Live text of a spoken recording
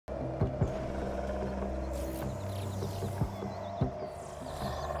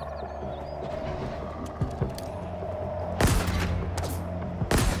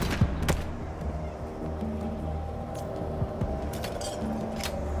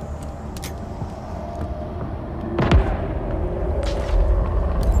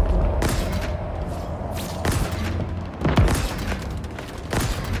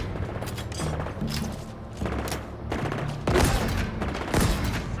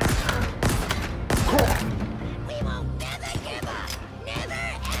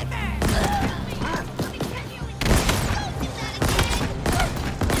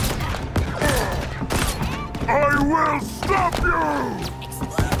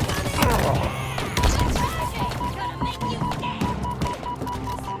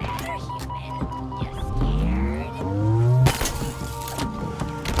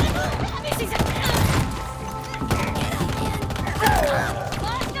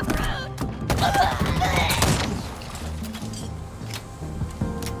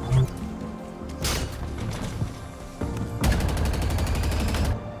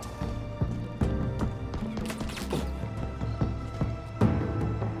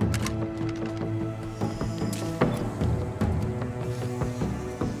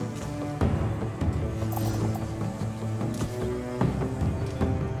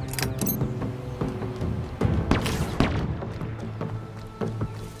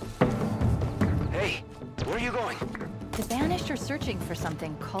Where are you going? The Banished are searching for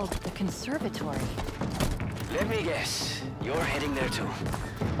something called the Conservatory. Let me guess. You're heading there too.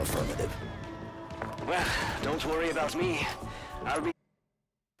 Affirmative. Well, don't worry about me. I'll be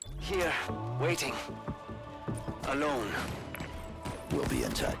here, waiting. Alone. We'll be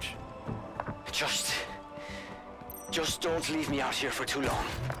in touch. Just don't leave me out here for too long.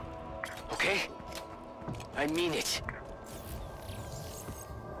 Okay? I mean it.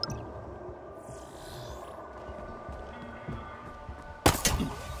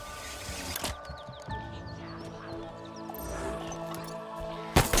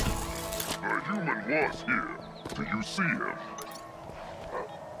 A human was here. Do you see him?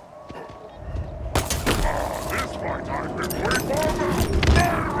 This fight I've been waiting for!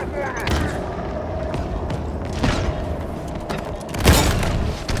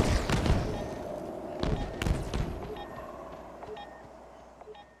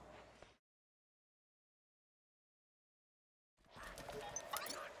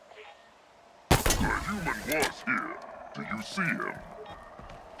 Human was here. Do you see him?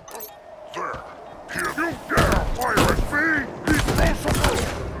 There. Here. You dare fire at me? He's merciful!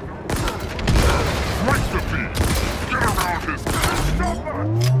 Right to feet! Get around his neck! Stop that!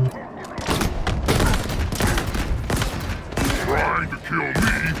 Trying to kill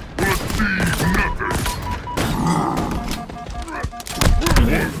me will achieve nothing!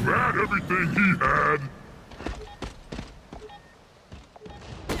 Was that everything he had?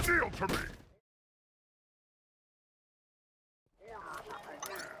 Deal to me!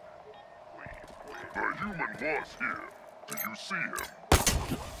 The human was here. Do you see him?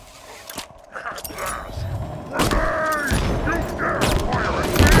 At last! Grenade! You dare fire at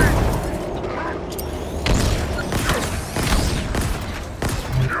me!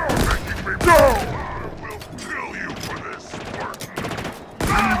 You're making me go! I will kill you for this, Spartan!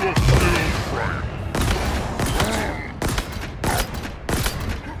 We will still triumph!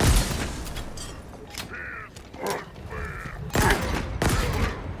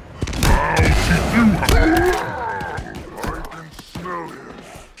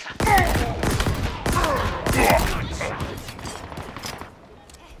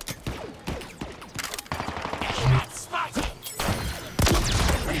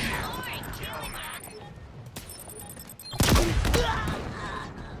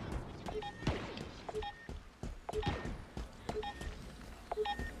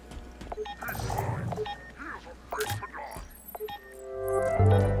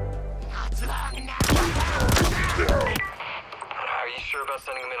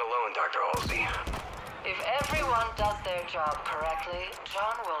 Job correctly,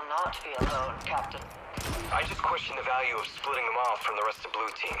 John will not be alone, Captain. I just question the value of splitting them off from the rest of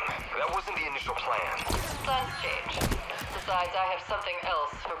Blue Team. That wasn't the initial plan. Plans change. Besides, I have something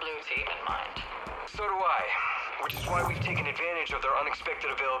else for Blue Team in mind. So do I. Which is why we've taken advantage of their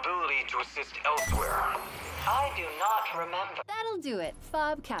unexpected availability to assist elsewhere. I do not remember. That'll do it.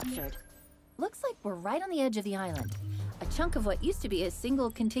 Fob captured. Looks like we're right on the edge of the island. A chunk of what used to be a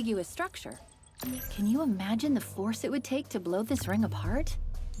single contiguous structure. Can you imagine the force it would take to blow this ring apart?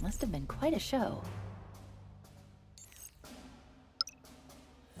 Must have been quite a show.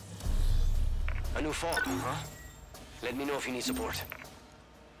 A new fob, huh? Let me know if you need support.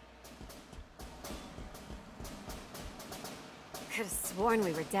 Could have sworn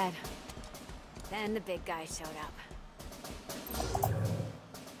we were dead. Then the big guy showed up.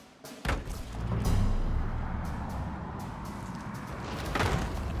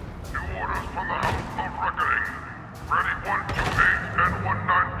 Orders from the House of Reckoning. Ready 128 and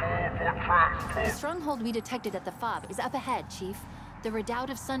 194 for transport. The stronghold we detected at the fob is up ahead, Chief. The Redoubt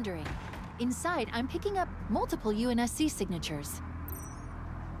of Sundering. Inside, I'm picking up multiple UNSC signatures.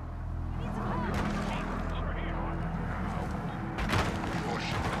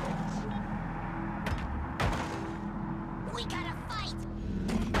 We gotta fight!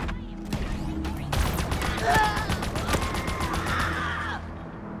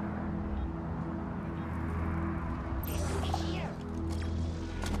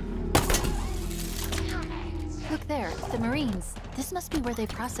 Look there, the Marines. This must be where they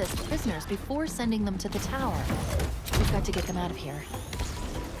processed prisoners before sending them to the tower. We've got to get them out of here.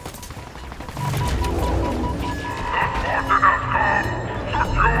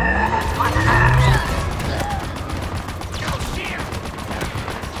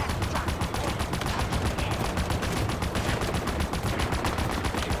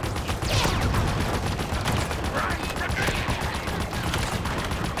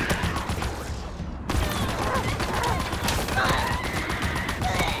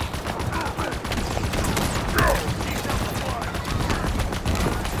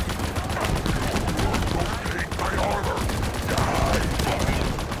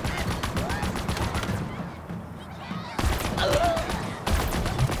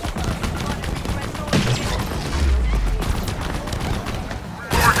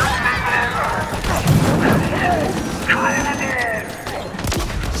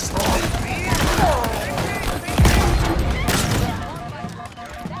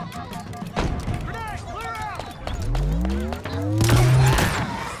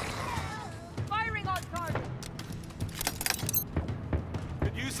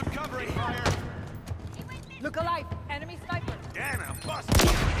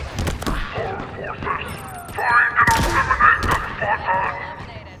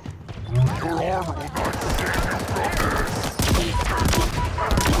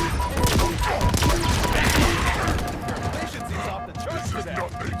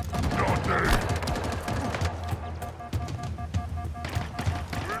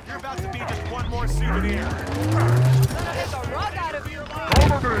 out to be just one more souvenir. Gonna make a rug out of you,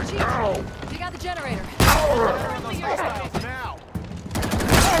 Cover me now! We got the generator. Better on those hostiles now.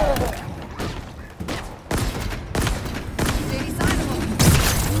 Any sign of them?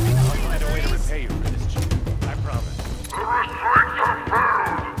 I'll find a way to repay you for this, Chief. I promise. The restraints are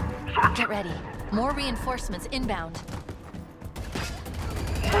failed! Get ready. More reinforcements inbound.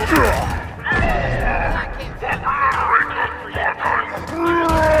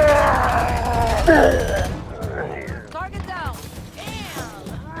 Target down.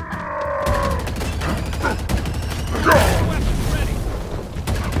 Weapons ready.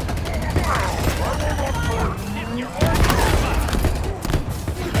 Your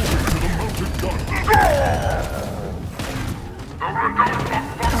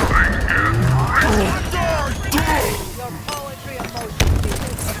poetry of motion.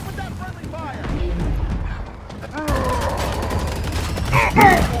 Hit with that friendly fire.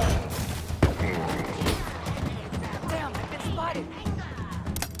 Damn, I've been spotted.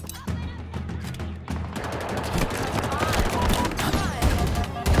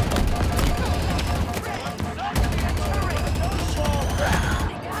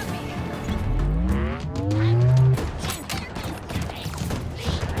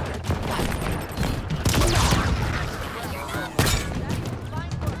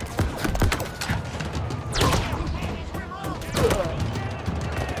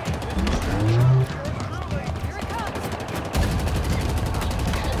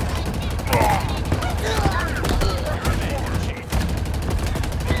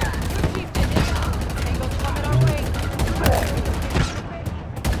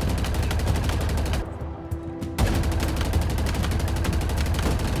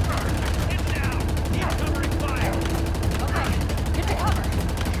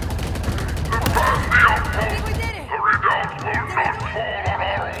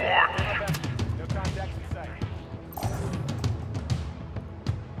 No contact in sight.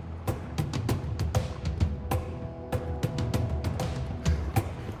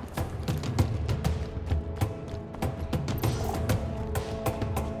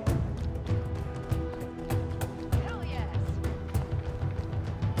 Hell yes.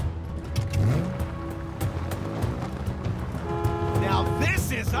 Now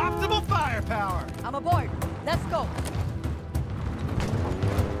this is optimal firepower. I'm aboard. Let's go.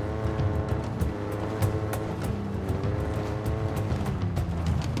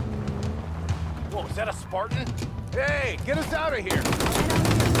 Whoa, is that a Spartan? Hey, get us out of here.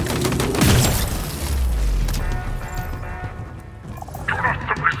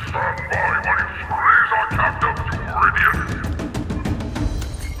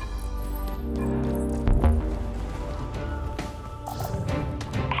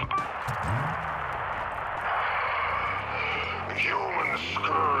 The human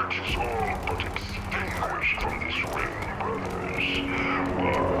scourge is all but extinguished from this ring, brothers.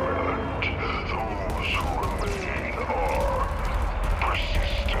 But those who remain are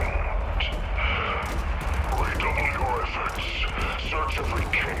persistent. Redouble your efforts. Search every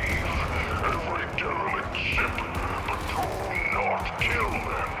cave, every derelict ship, but do not kill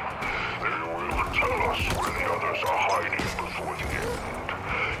them. They will tell us where the others are hiding before the end.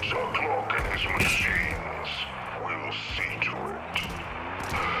 Zucklock and his machines will see to it.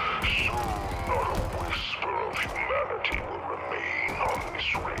 Soon not a whisper of humanity will remain on this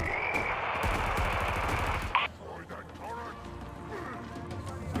ring.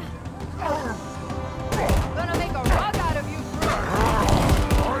 Gonna make a rug out of you,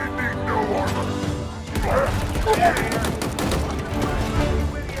 I need no armor.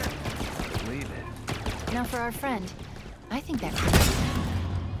 Believe it. Now for our friend. I think that.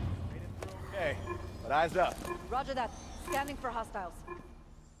 Okay, but eyes up. Roger that. Scanning for hostiles.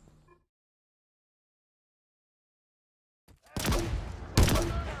 Going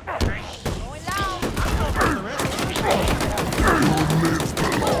down.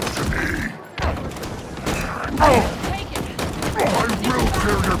 Take it. I will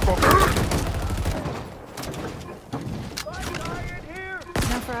tear your fucking...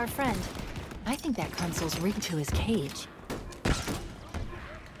 Now for our friend. I think that console's rigged to his cage.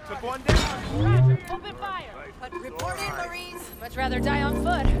 Took one down. Open fire. But report in, Marines. Much rather die on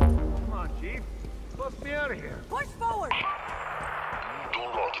foot. Come on, Chief. Bust me out of here. Push forward. Do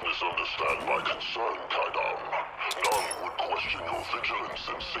not misunderstand my concern, Kaidam. None would question your vigilance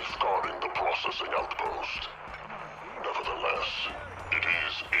in safeguarding the processing outpost. Nevertheless, it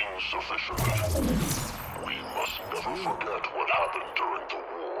is insufficient. We must never forget what happened during the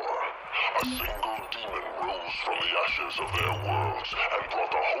war. A single demon rose from the ashes of their worlds and brought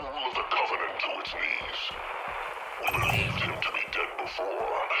the whole of the Covenant to its knees. We believed him to be dead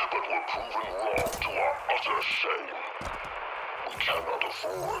before, but utter shame. We cannot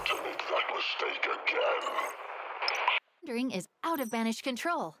afford to make that mistake again. Wandering is out of banished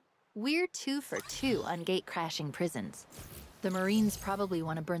control. We're 2 for 2 on gate-crashing prisons. The Marines probably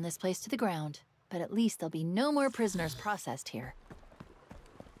want to burn this place to the ground, but at least there'll be no more prisoners processed here.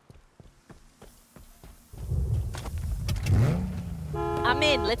 I'm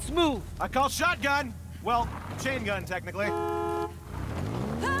in, let's move! I call shotgun! Well, chain gun, technically.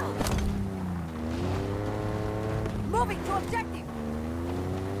 Moving to objective!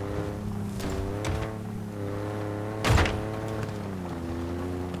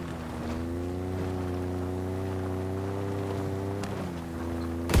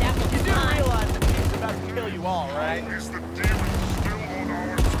 You do realize that he's about to kill you all, right? Is the demon still on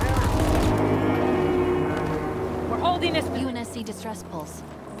our turret? We're holding this. UNSC distress pulse.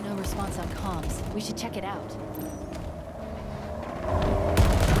 No response on comms. We should check it out.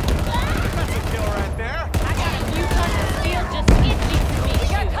 That's a kill right there. I got a few tons of steel just itching for me. We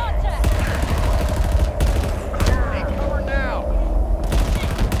got contact! Take cover now.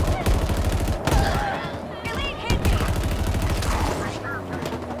 Elite hit me!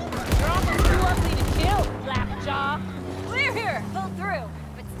 You're almost too ugly to kill, Blackjaw. Clear here! Pull through,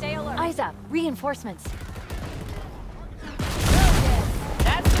 but stay alert. Eyes up. Reinforcements.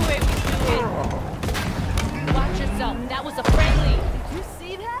 That's the way we do it. Watch yourself, that was a friendly. Did you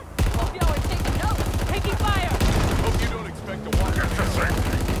see that? Hope y'all are taking notes. Taking fire! Hope you don't expect to walk Get to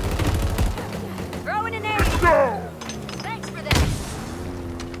safety. Throwing an air! Thanks for that!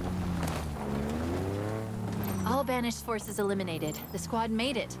 All banished forces eliminated. The squad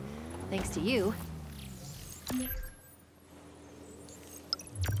made it. Thanks to you.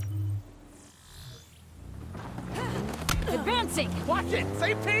 Advancing! Watch it!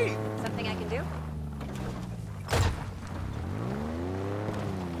 Same team! Something I can do?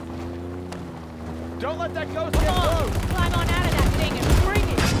 Don't let that ghost Come get on, close! climb on out of that thing and bring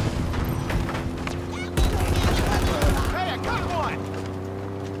it! Hey, I got one!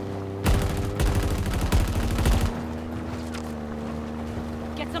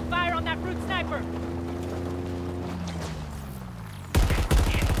 Get some fire on that brute sniper!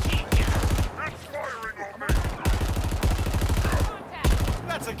 It's firing on me. Contact!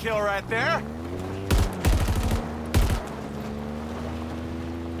 That's a kill right there.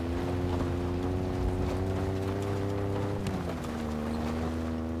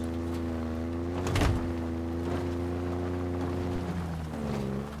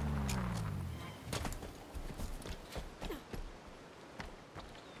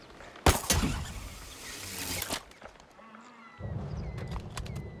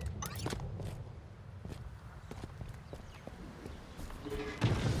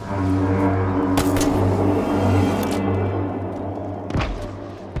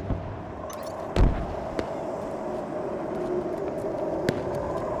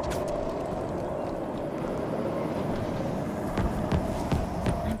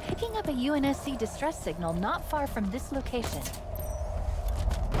 I'm picking up a UNSC distress signal not far from this location.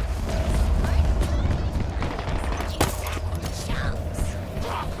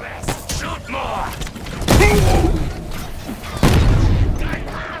 Shoot more!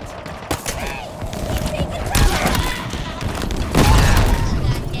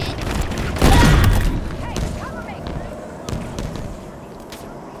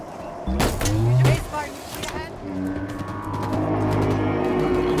 Hey, Spartan, see ahead?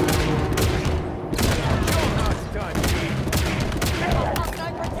 Show 'em how it's done, Chief.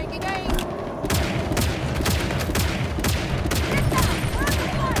 Sniper taking aim! Get down! Where's the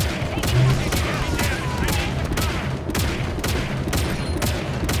fire? Taking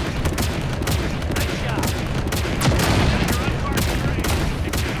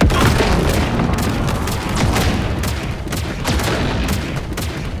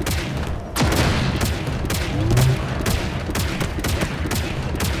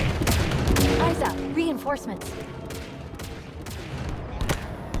Eyes up. Reinforcements.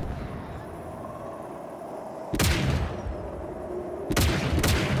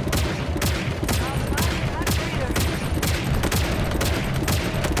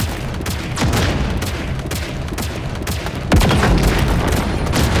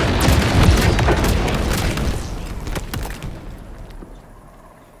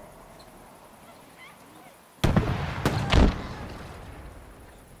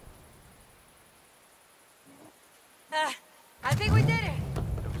 I think we did it!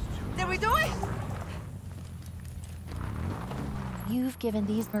 Did we do it? You've given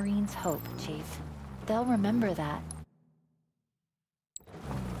these Marines hope, Chief. They'll remember that.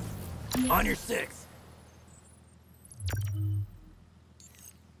 On your 6.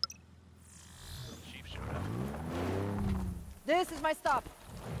 Chief This is my stop.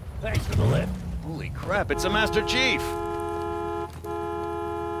 Thanks for the lift. Holy crap, it's a Master Chief!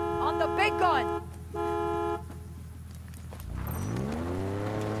 On the big gun.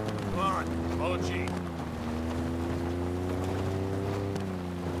 Come on, follow Chief.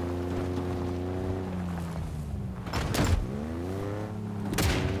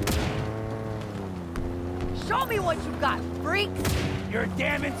 Show me what you got, freaks. You're a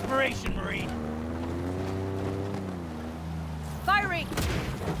damn inspiration, Marine. Firing.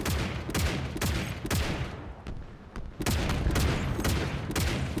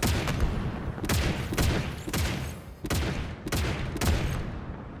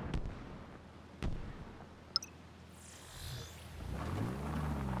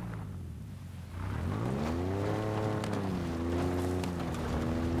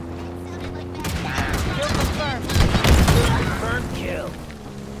 Confirmed kill.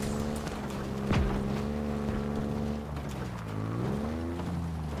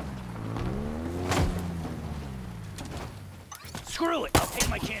 Screw it! I'll take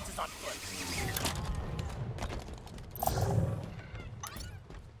my chances on foot.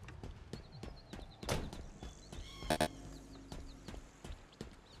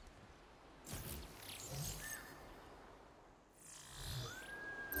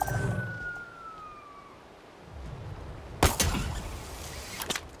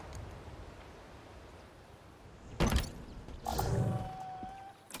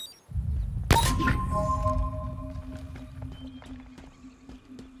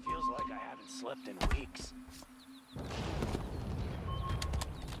 Feels like I haven't slept in weeks.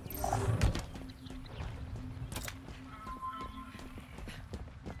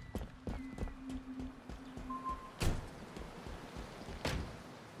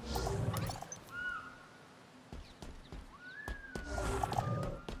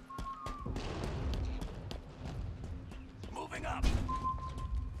 Moving up.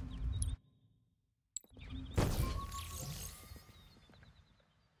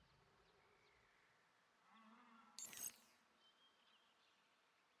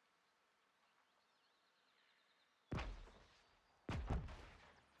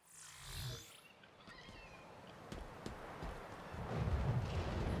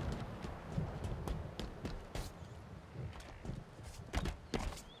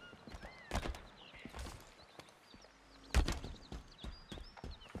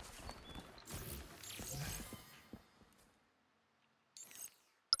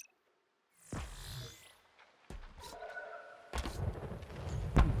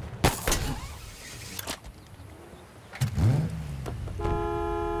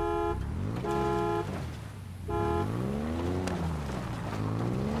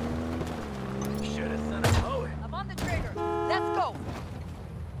 I'm on the trigger. Let's go.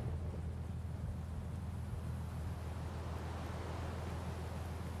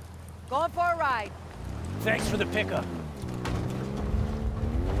 Going for a ride. Thanks for the pickup.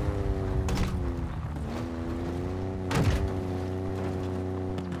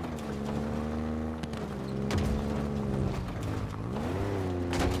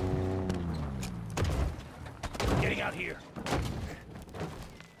 Getting out here.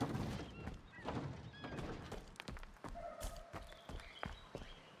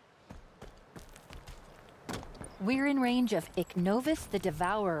 We're in range of Ichnovis the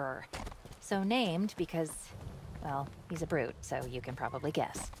Devourer. So named because, well, he's a brute, so you can probably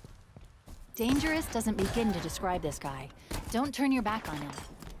guess. Dangerous doesn't begin to describe this guy. Don't turn your back on him.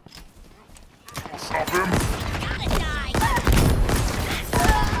 Stop him! Gotta die! Find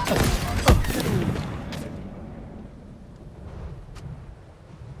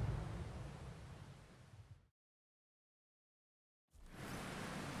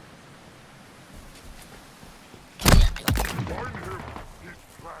him! He's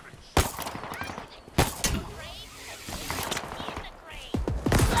planning.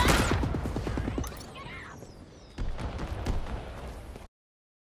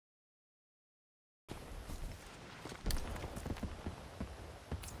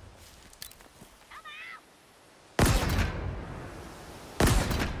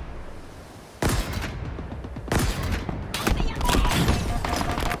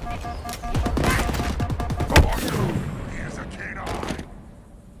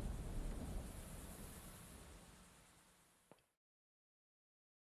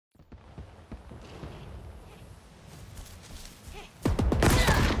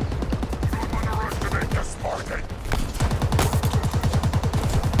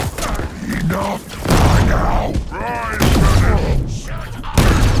 Enough by now! Rise, finish!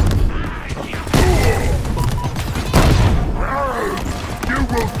 You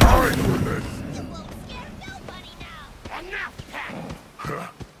will die for this! You won't scare nobody now! Enough!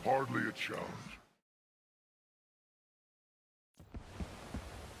 hardly a challenge.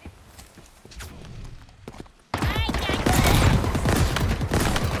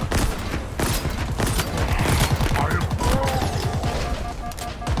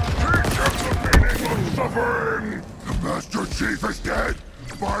 Suffering! The Master Chief is dead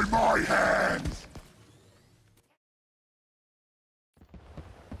by my hands!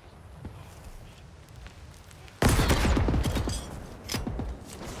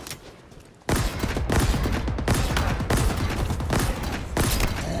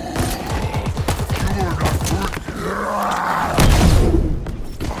 You're not good.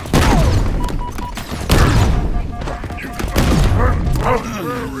 I'll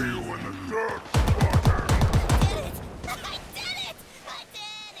bury you in the dirt.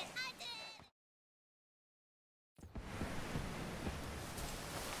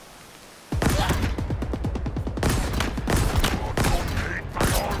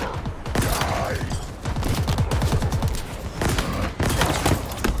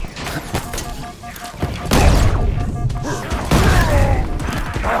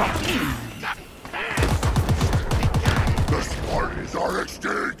 The Spartans are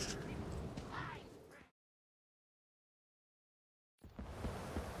extinct!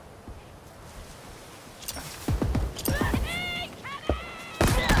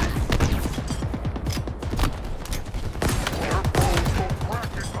 Their bones go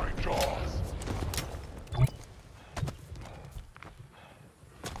crack in my jaws!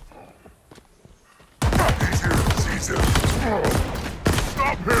 He's here, seize him!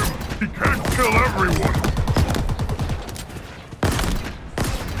 Stop him! He can't kill everyone!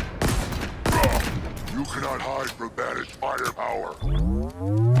 You cannot hide from banished firepower!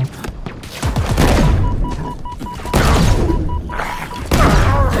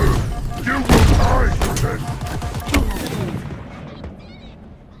 You will die, then!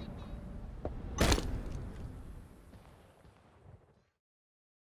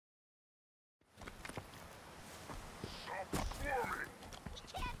 Stop swarming!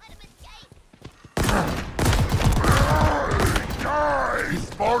 Die,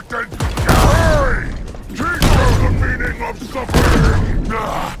 Spartan! Die! Teach her the meaning of suffering!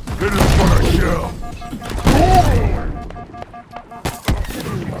 It is but a shell!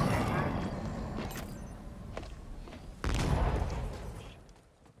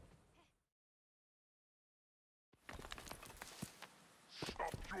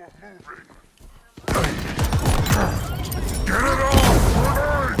 Stop your moving! Get it off!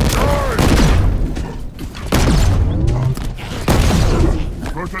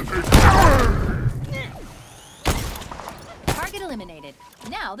 Target eliminated.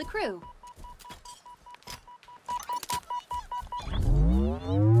 Now the crew.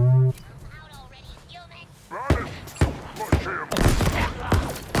 Push him!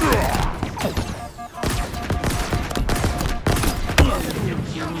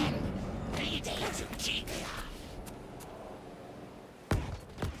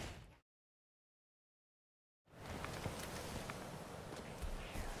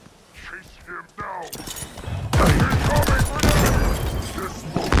 Chase him now! Incoming grenade! This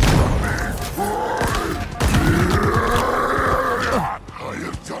won't stop me! I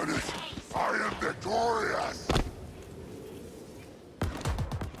have done it! I am victorious!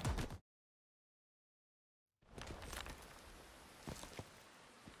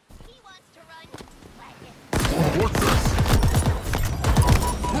 He wants to run. What's this?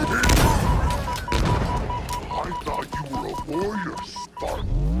 I thought you were a warrior, Spartan.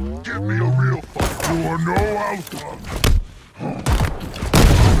 Give me a real fight. You are no outcome.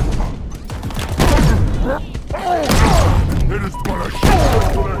 It is but a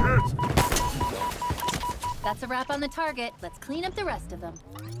shot for the hit. That's a wrap on the target. Let's clean up the rest of them.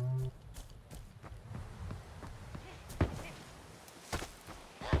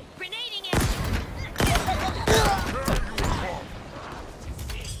 Grenading it!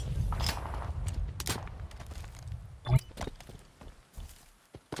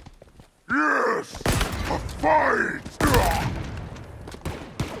 Yes! A fight!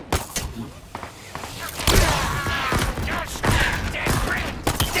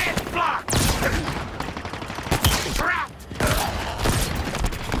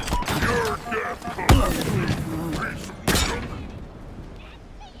 Your death comes.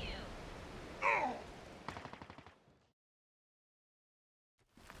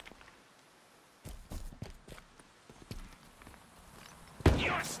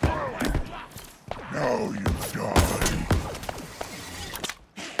 Now you die.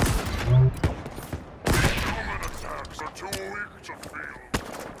 Human attacks are too weak to feel.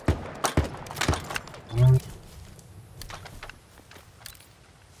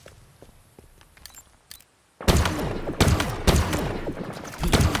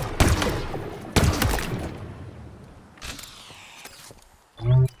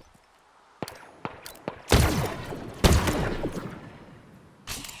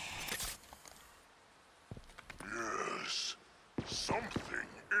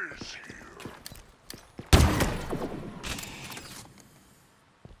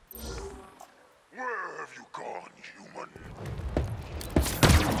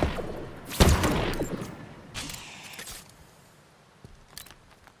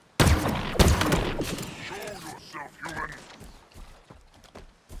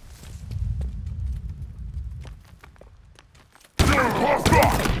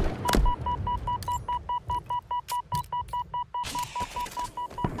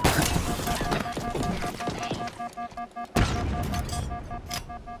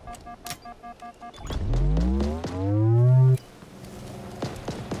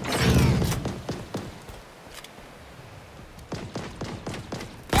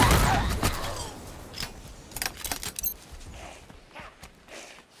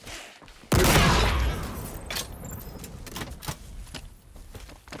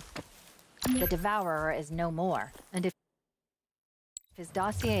 The Devourer is no more, and if his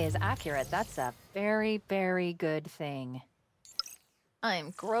dossier is accurate, that's a very, very good thing.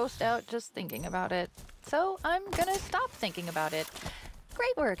 I'm grossed out just thinking about it, so I'm gonna stop thinking about it.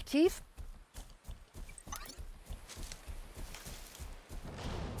 Great work, Chief.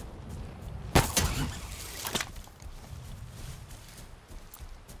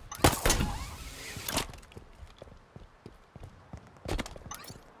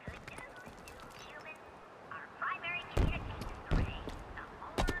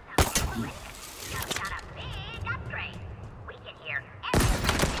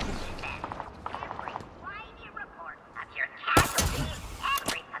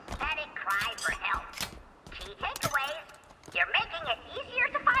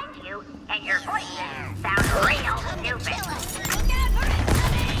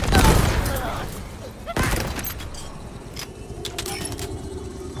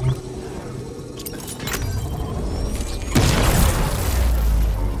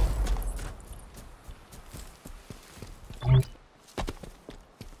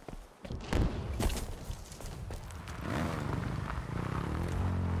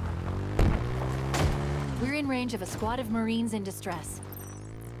 We're in range of a squad of Marines in distress.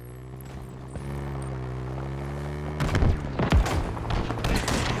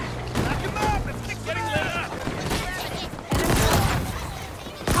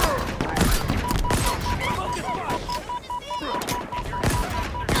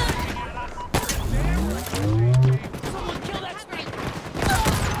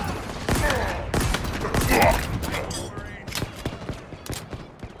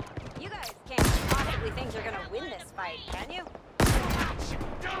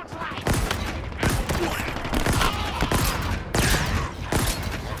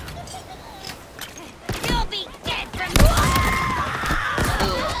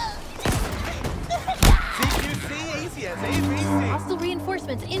 Hostile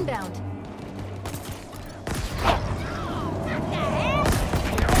reinforcements inbound.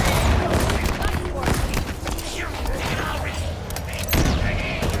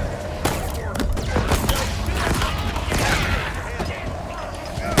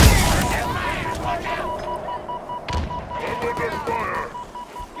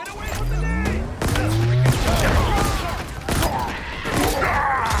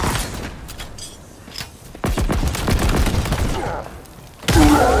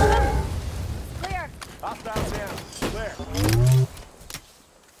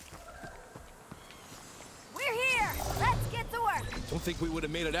 We would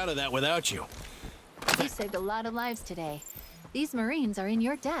have made it out of that without you. You saved a lot of lives today. These Marines are in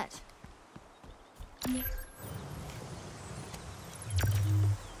your debt.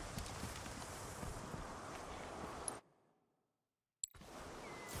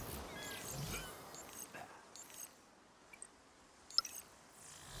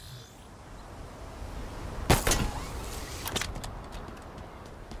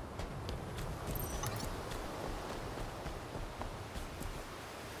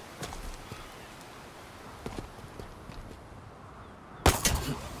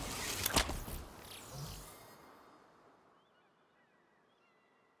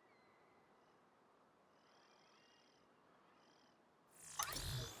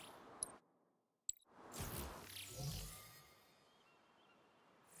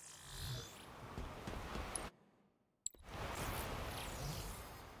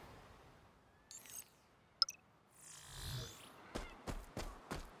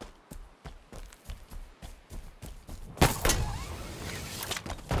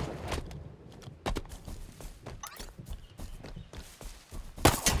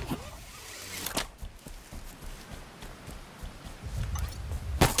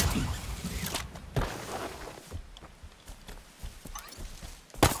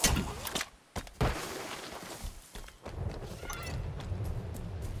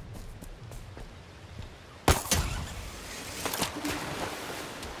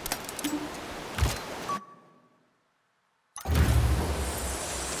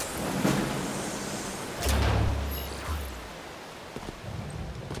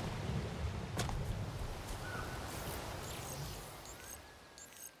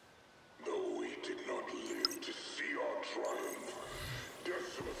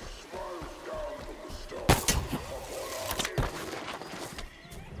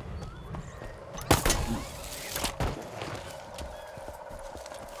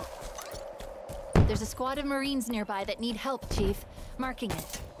 There's a squad of Marines nearby that need help, Chief. Marking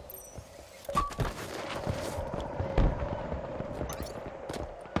it.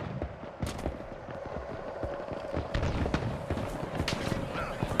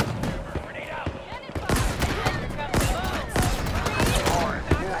 Grenade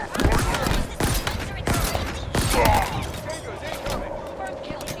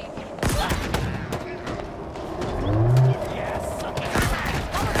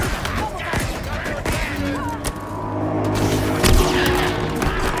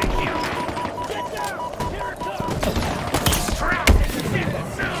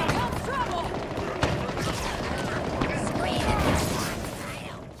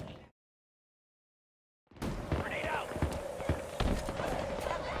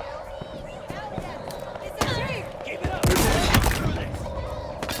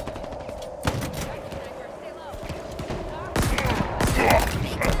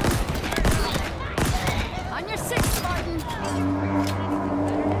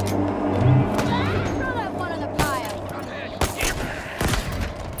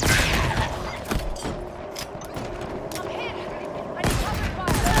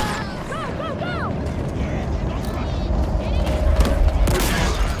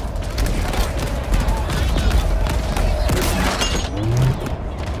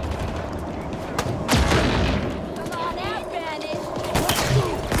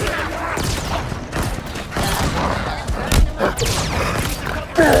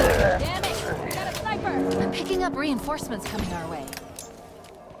reinforcements coming our way.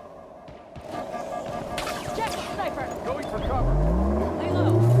 Check, sniper. Going for cover. Lay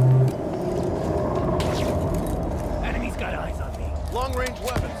low. Enemy's got eyes on me. Long-range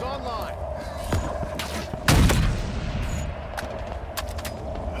weapons online.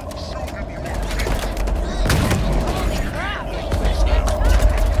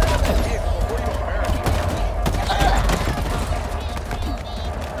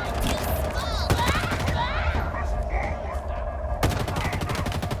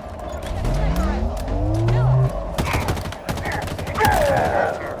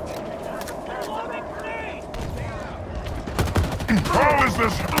 How is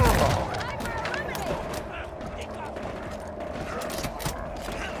this?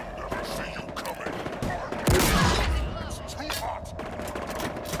 Never see you coming. It's too hot.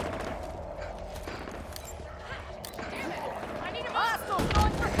 I need him. Hostiles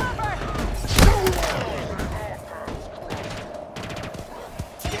going for cover.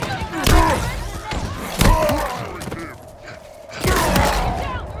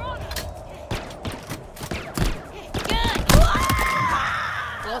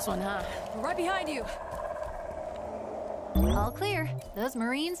 Close one, huh? We're right behind you. All clear. Those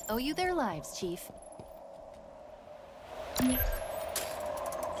Marines owe you their lives, Chief.